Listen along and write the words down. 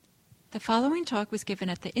The following talk was given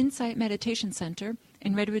at the Insight Meditation Center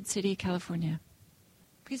in Redwood City, California.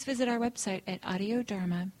 Please visit our website at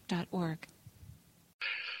audiodharma.org.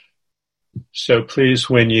 So please,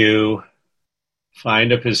 when you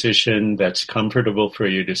find a position that's comfortable for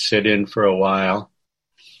you to sit in for a while,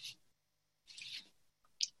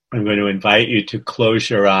 I'm going to invite you to close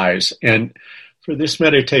your eyes. And for this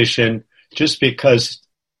meditation, just because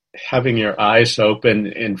having your eyes open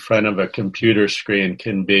in front of a computer screen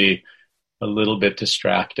can be a little bit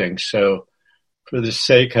distracting. So for the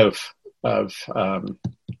sake of the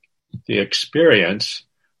experience,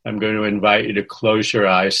 I'm going to invite you to close your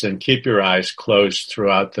eyes and keep your eyes closed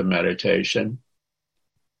throughout the meditation.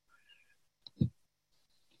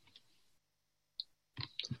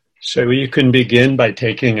 So you can begin by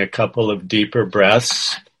taking a couple of deeper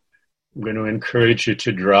breaths. I'm going to encourage you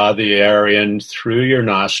to draw the air in through your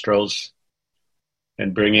nostrils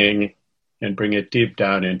and bring it deep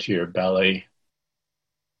down into your belly.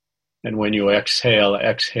 And when you exhale,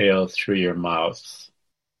 exhale through your mouth.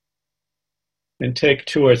 And take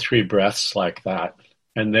 2 or 3 breaths like that.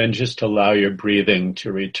 And then just allow your breathing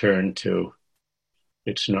to return to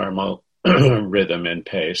its normal rhythm and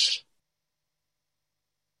pace.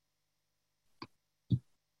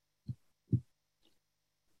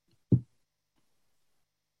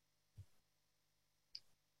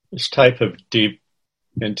 This type of deep,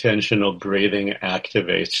 intentional breathing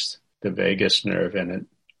activates the vagus nerve, and it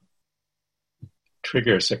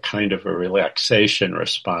triggers a kind of a relaxation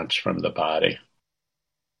response from the body.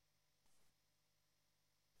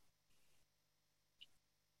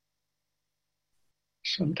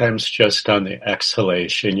 Sometimes just on the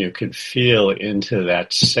exhalation, you can feel into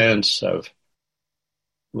that sense of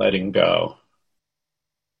letting go,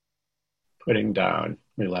 putting down,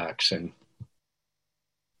 relaxing.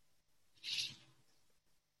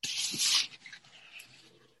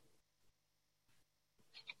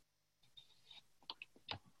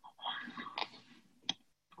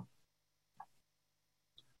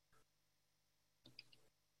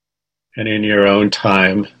 And in your own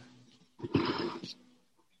time,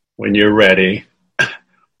 when you're ready,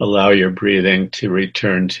 allow your breathing to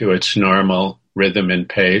return to its normal rhythm and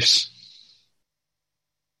pace,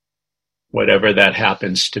 whatever that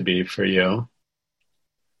happens to be for you.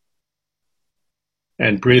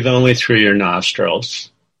 And breathe only through your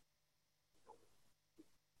nostrils.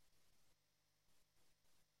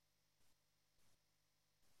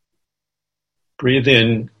 Breathe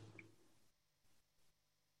in.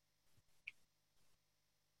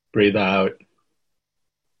 Breathe out.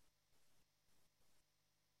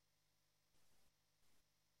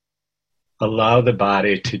 Allow the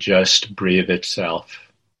body to just breathe itself.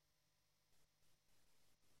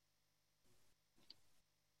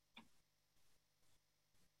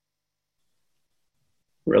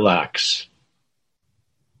 Relax.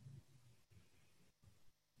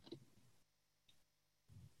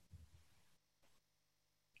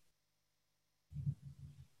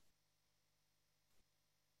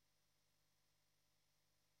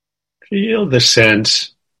 Feel the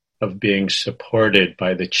sense of being supported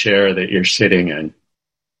by the chair that you're sitting in.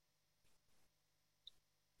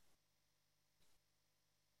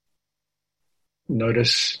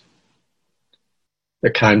 Notice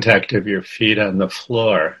the contact of your feet on the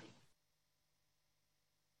floor.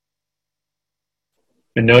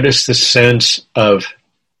 And notice the sense of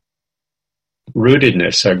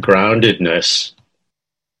rootedness or groundedness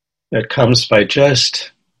that comes by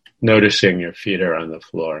just noticing your feet are on the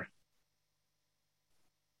floor.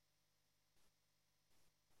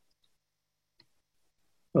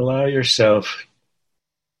 Allow yourself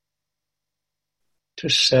to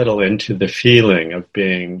settle into the feeling of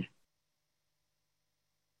being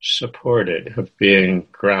supported, of being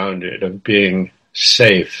grounded, of being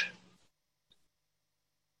safe,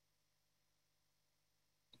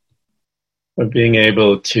 of being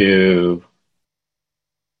able to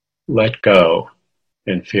let go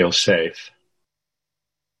and feel safe.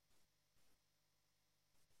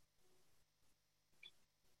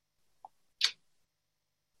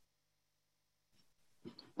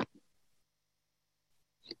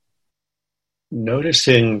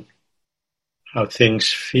 Noticing how things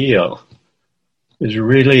feel is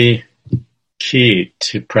really key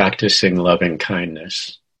to practicing loving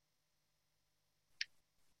kindness.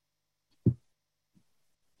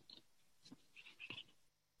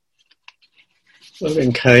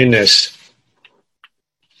 Loving kindness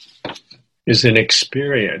is an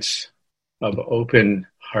experience of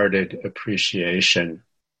open-hearted appreciation.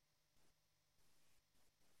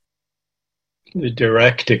 The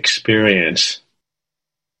direct experience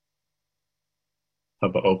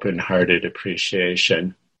of open-hearted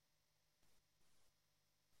appreciation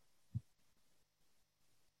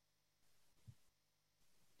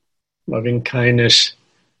Loving kindness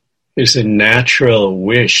is a natural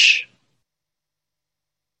wish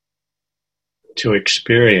to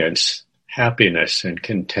experience happiness and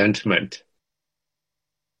contentment.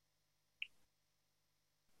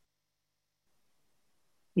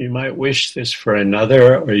 You might wish this for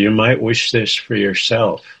another, or you might wish this for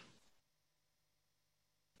yourself.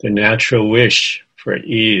 The natural wish for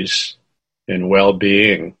ease and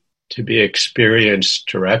well-being to be experienced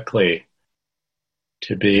directly,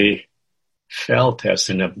 to be felt as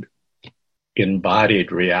an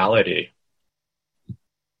embodied reality.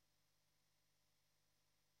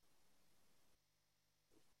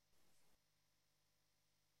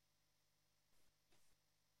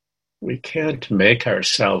 We can't make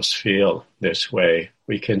ourselves feel this way.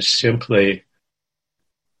 We can simply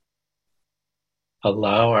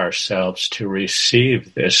allow ourselves to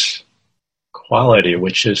receive this quality,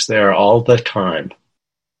 which is there all the time.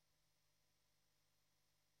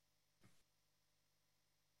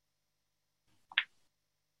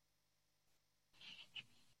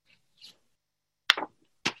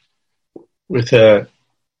 With a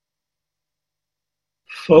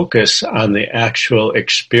focus on the actual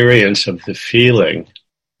experience of the feeling,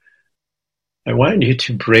 I want you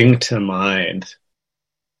to bring to mind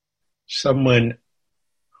someone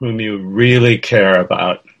whom you really care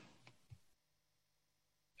about,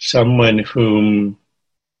 someone whom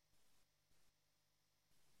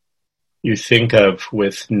you think of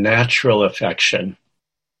with natural affection.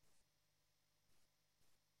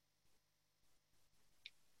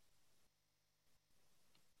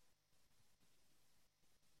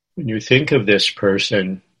 When you think of this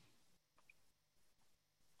person,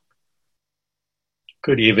 it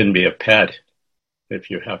could even be a pet,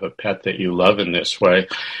 if you have a pet that you love in this way,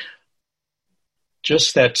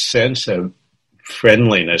 just that sense of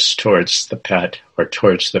friendliness towards the pet or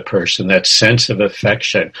towards the person, that sense of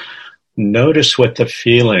affection. Notice what the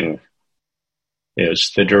feeling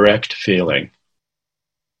is, the direct feeling.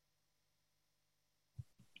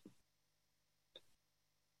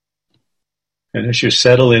 And as you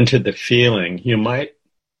settle into the feeling, you might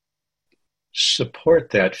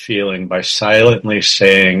support that feeling by silently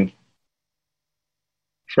saying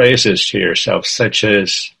phrases to yourself, such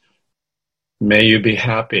as, "May you be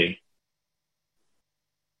happy."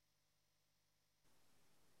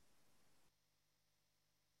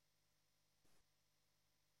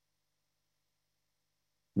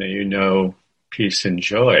 "May you know peace and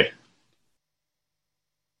joy."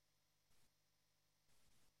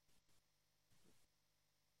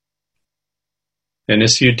 And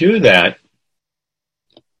as you do that,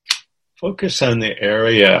 focus on the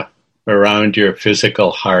area around your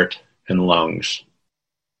physical heart and lungs.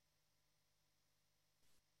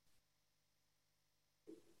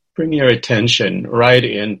 Bring your attention right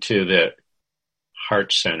into the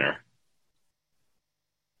heart center.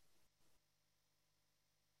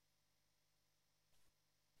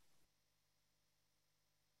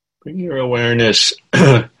 Bring your awareness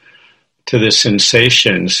to the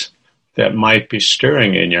sensations that might be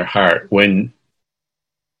stirring in your heart when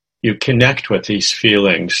you connect with these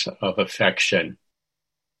feelings of affection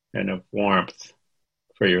and of warmth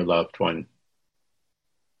for your loved one.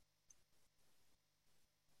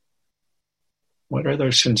 What are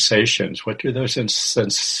those sensations? What do those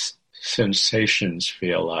sensations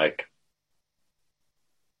feel like?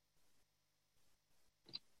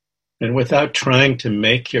 And without trying to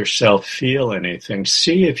make yourself feel anything,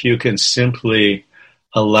 see if you can simply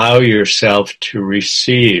allow yourself to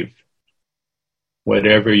receive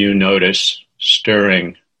whatever you notice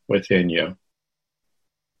stirring within you.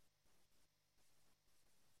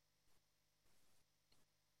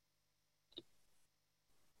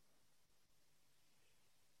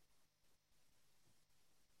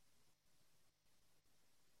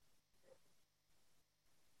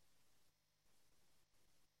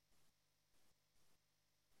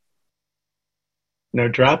 Now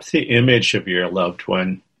drop the image of your loved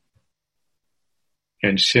one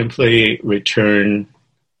and simply return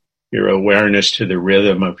your awareness to the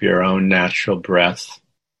rhythm of your own natural breath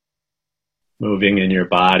moving in your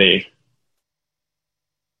body,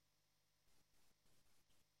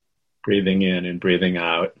 breathing in and breathing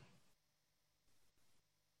out.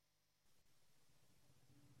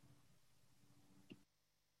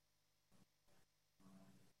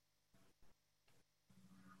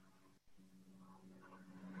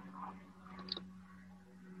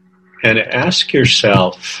 And ask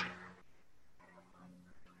yourself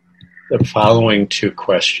the following two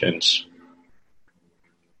questions.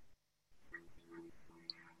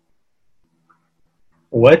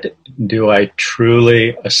 What do I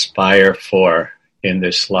truly aspire for in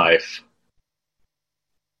this life?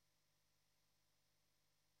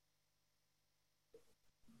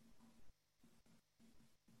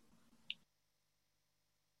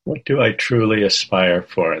 What do I truly aspire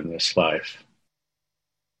for in this life?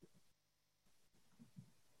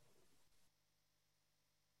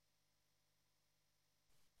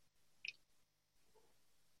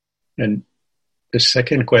 And the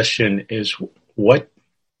second question is, what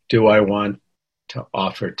do I want to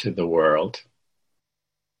offer to the world?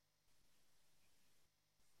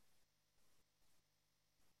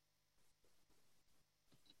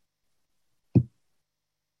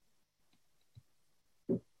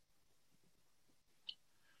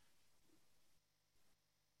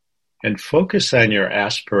 And focus on your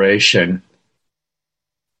aspiration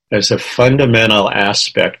as a fundamental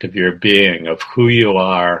aspect of your being, of who you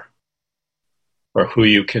are or who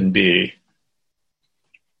you can be.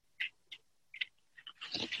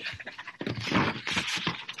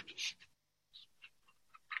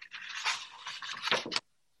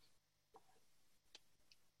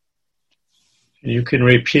 You can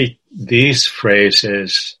repeat these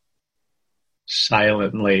phrases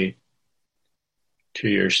silently to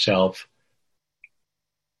yourself,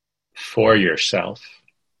 for yourself,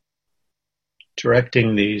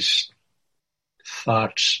 directing these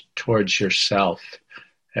thoughts towards yourself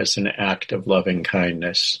as an act of loving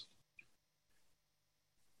kindness.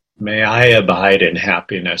 May I abide in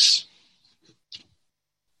happiness.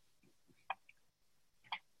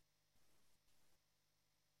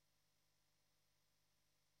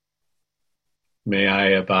 May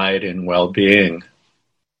I abide in well-being.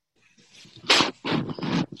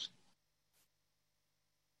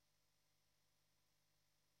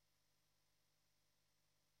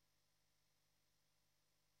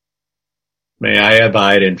 May I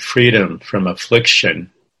abide in freedom from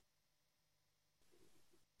affliction,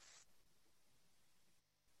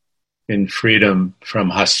 in freedom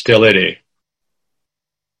from hostility.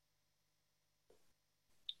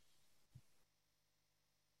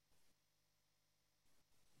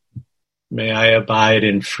 May I abide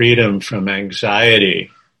in freedom from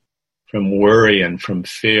anxiety, from worry, and from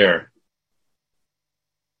fear.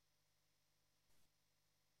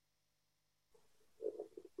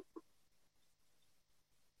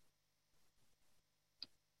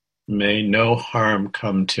 May no harm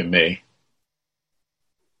come to me.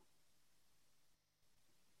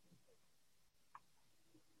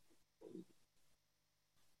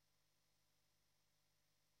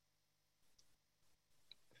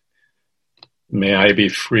 May I be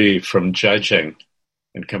free from judging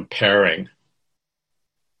and comparing.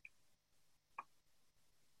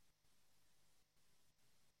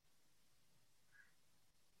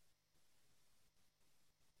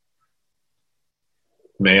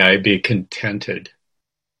 May I be contented.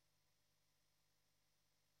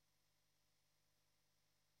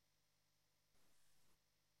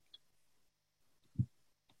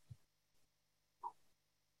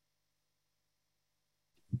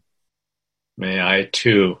 May I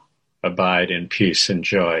too abide in peace and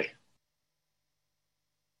joy.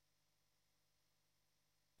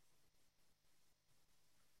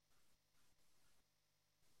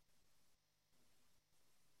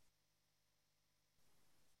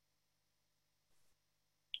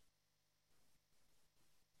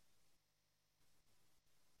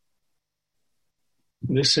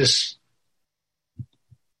 This is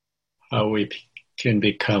how we can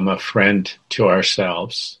become a friend to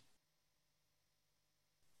ourselves.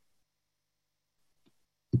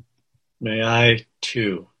 May I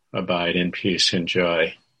too abide in peace and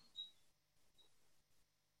joy.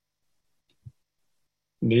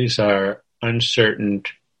 These are uncertain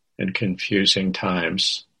and confusing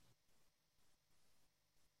times,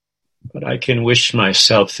 but I can wish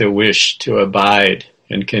myself the wish to abide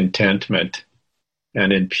in contentment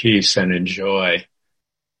and in peace and in joy.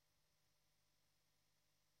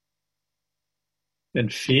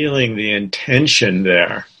 And feeling the intention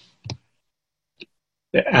there,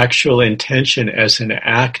 the actual intention as an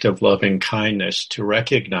act of loving kindness, to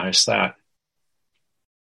recognize that.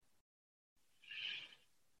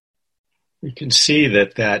 We can see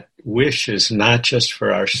that that wish is not just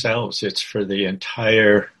for ourselves, it's for the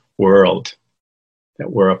entire world that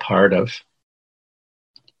we're a part of.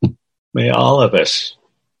 May all of us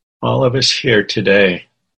here today,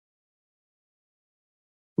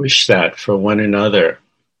 wish that for one another,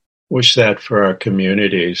 wish that for our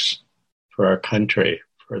communities, for our country,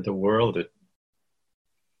 for the world.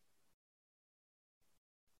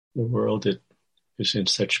 The world is in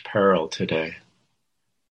such peril today.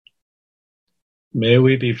 May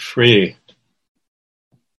we be free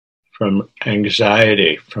from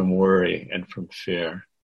anxiety, from worry, and from fear.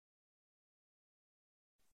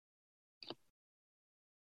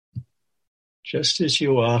 Just as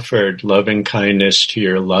you offered loving kindness to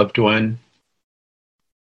your loved one,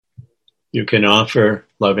 You can offer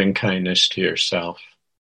loving kindness to yourself.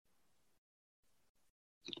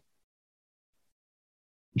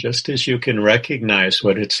 Just as you can recognize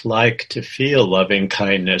what it's like to feel loving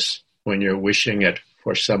kindness when you're wishing it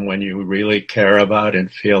for someone you really care about and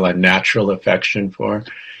feel a natural affection for,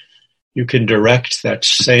 you can direct that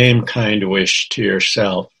same kind of wish to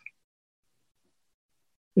yourself.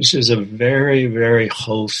 This is a very, very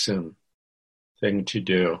wholesome thing to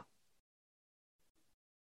do.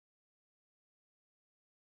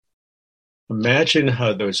 Imagine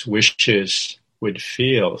how those wishes would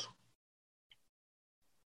feel.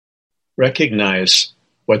 Recognize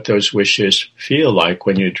what those wishes feel like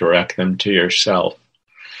when you direct them to yourself.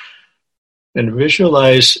 And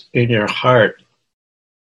visualize in your heart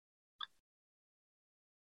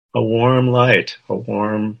a warm light,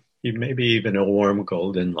 maybe even a warm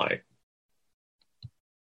golden light.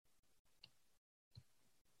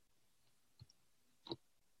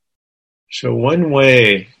 So one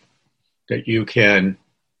way that you can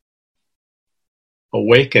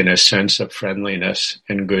awaken a sense of friendliness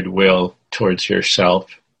and goodwill towards yourself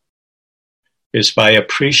is by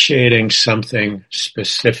appreciating something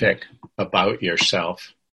specific about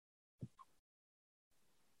yourself.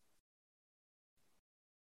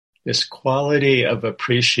 This quality of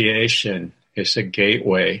appreciation is a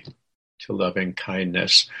gateway to loving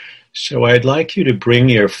kindness. So I'd like you to bring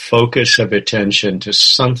your focus of attention to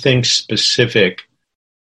something specific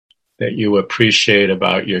that you appreciate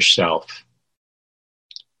about yourself.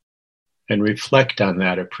 And reflect on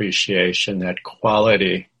that appreciation, that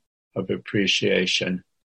quality of appreciation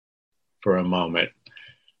for a moment.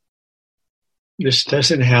 This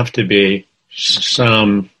doesn't have to be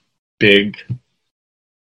some big,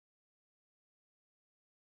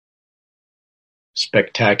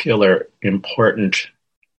 spectacular, important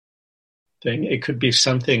thing. It could be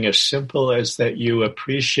something as simple as that you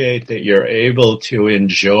appreciate that you're able to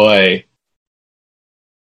enjoy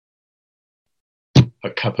a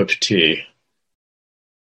cup of tea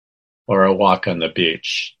or a walk on the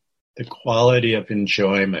beach. The quality of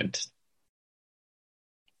enjoyment.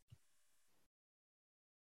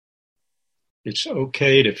 It's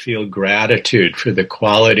okay to feel gratitude for the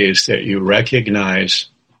qualities that you recognize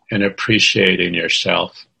and appreciate in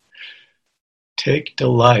yourself. Take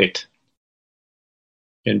delight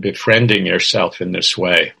in befriending yourself in this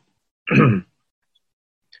way.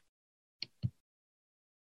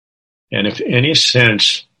 And if any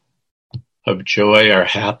sense of joy or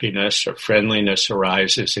happiness or friendliness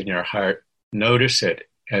arises in your heart, notice it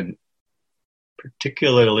and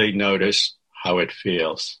particularly notice how it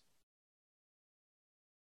feels.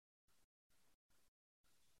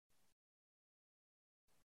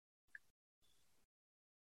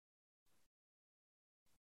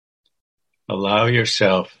 Allow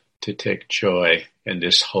yourself to take joy in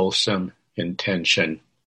this wholesome intention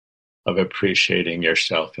of appreciating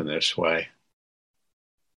yourself in this way.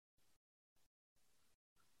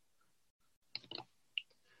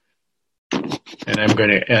 And I'm going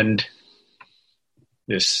to end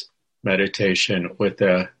this meditation with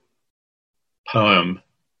a poem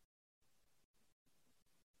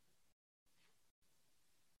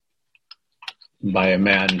by a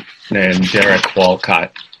man named Derek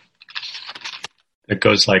Walcott. It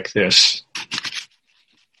goes like this.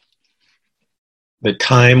 The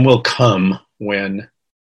time will come when,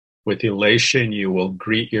 with elation, you will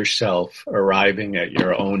greet yourself arriving at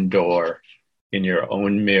your own door, in your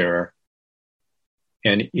own mirror,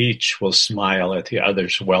 and each will smile at the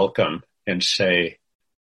other's welcome and say,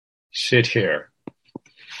 sit here,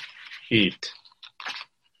 eat.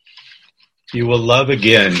 You will love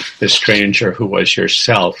again the stranger who was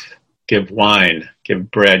yourself. Give wine,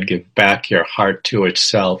 give bread, give back your heart to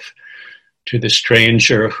itself, to the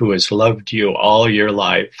stranger who has loved you all your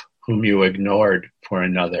life, whom you ignored for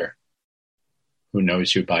another, who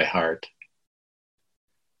knows you by heart.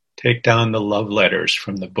 Take down the love letters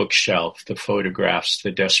from the bookshelf, the photographs,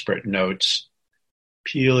 the desperate notes.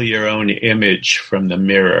 Peel your own image from the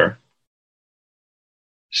mirror.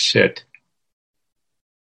 Sit.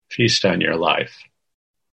 Feast on your life.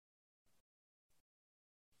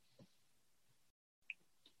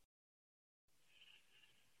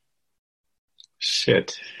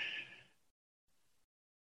 Sit.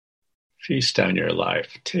 Feast on your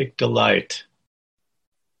life. Take delight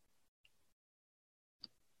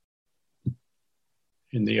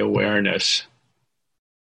in the awareness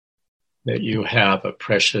that you have a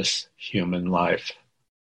precious human life.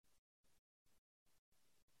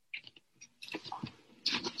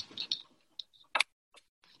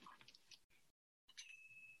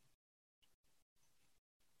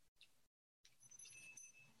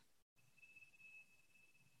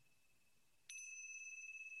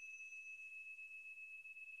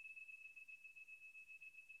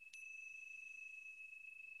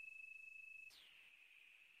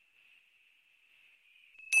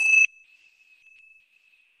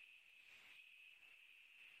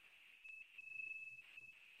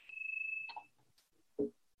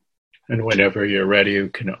 And whenever you're ready, you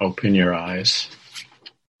can open your eyes.